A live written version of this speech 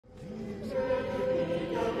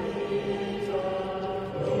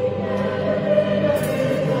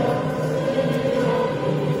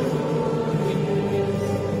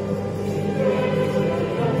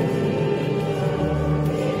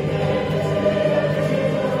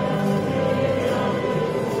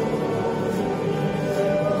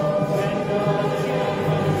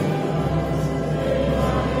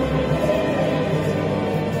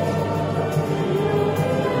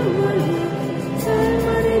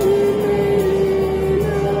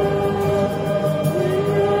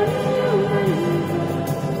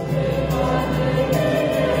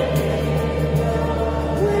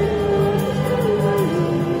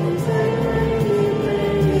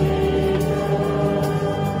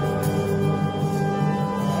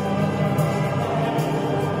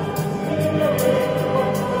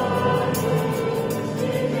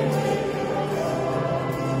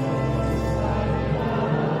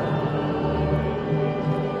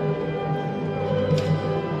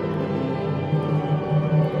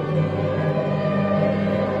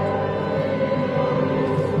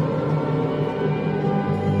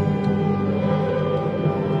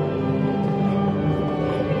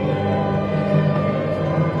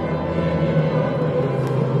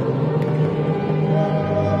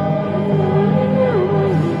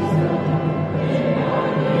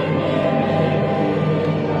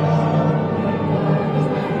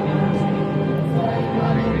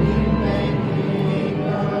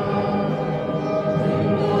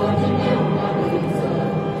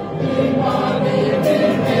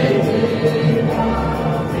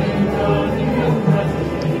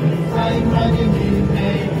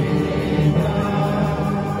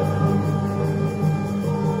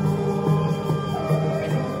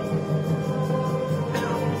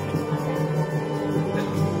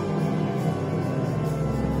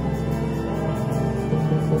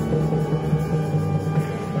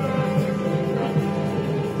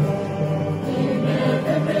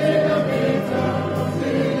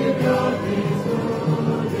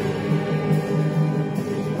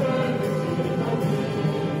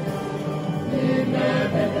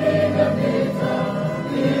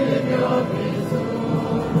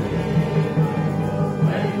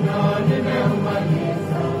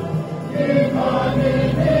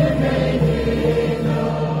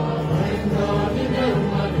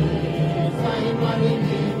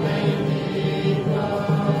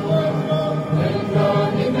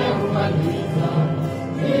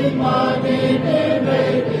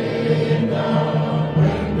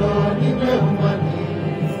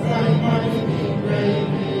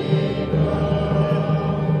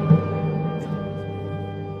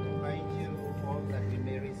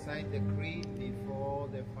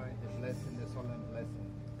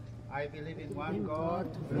I believe in one God,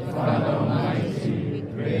 the Father Almighty,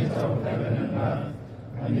 creator of heaven and earth,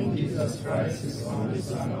 and in Jesus Christ, his only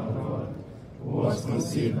Son, our God, who was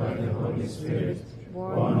conceived by the Holy Spirit,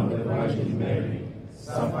 born of the Virgin Mary,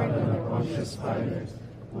 suffered under Pontius Pilate,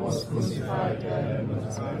 was crucified, died, and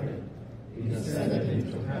was buried. He descended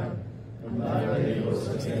into hell, and by the day rose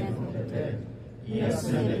again from the dead. He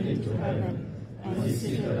ascended into heaven, and is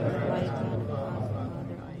seated at the right hand of God, Father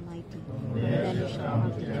Almighty. Then he shall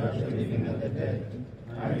come to judge the living and the dead.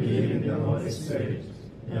 I believe in the Holy Spirit,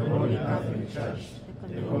 the Holy Catholic Church,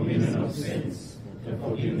 the communion of saints, the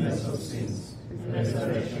forgiveness of sins, the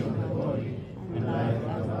resurrection of the body, and life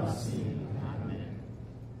everlasting. Amen.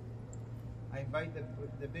 I invite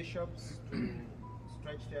the bishops to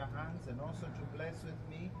stretch their hands and also to bless with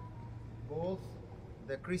me both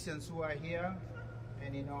the Christians who are here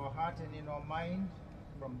and in our heart and in our mind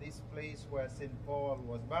from this place where St. Paul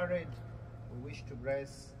was buried. We wish to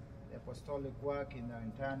bless the apostolic work in our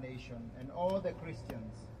entire nation and all the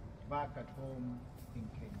Christians back at home in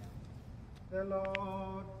Kenya. The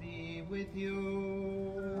Lord be with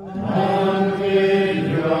you. And with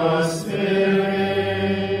your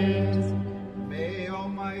spirit. May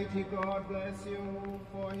Almighty God bless you,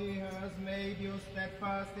 for he has made you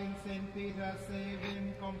steadfast in St. Peter's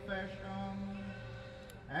saving confession,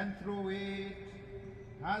 and through it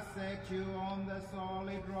has set you on the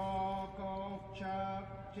solid rock of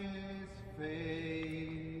church's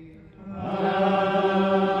faith.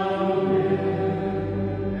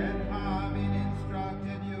 And having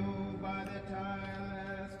instructed you by the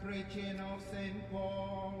tireless preaching of St.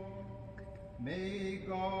 Paul, may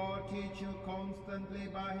God teach you constantly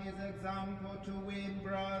by his example to win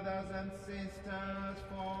brothers and sisters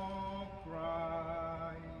for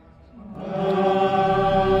Christ. So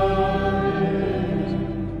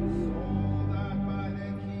that by the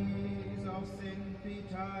keys of St.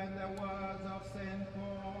 Peter and the words of St.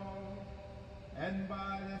 Paul, and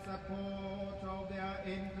by the support of their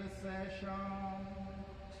intercession,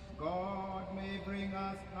 God may bring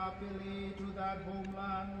us happily to that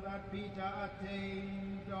homeland that Peter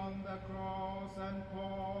attained on the cross and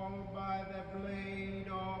Paul by the blade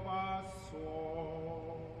of a sword.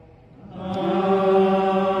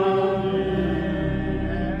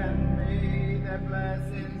 And may the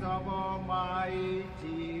blessings of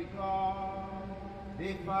Almighty God,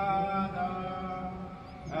 the Father,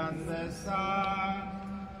 and the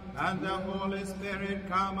Son, and the Holy Spirit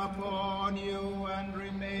come upon you and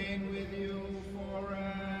remain with you forever.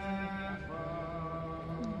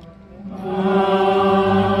 Amen.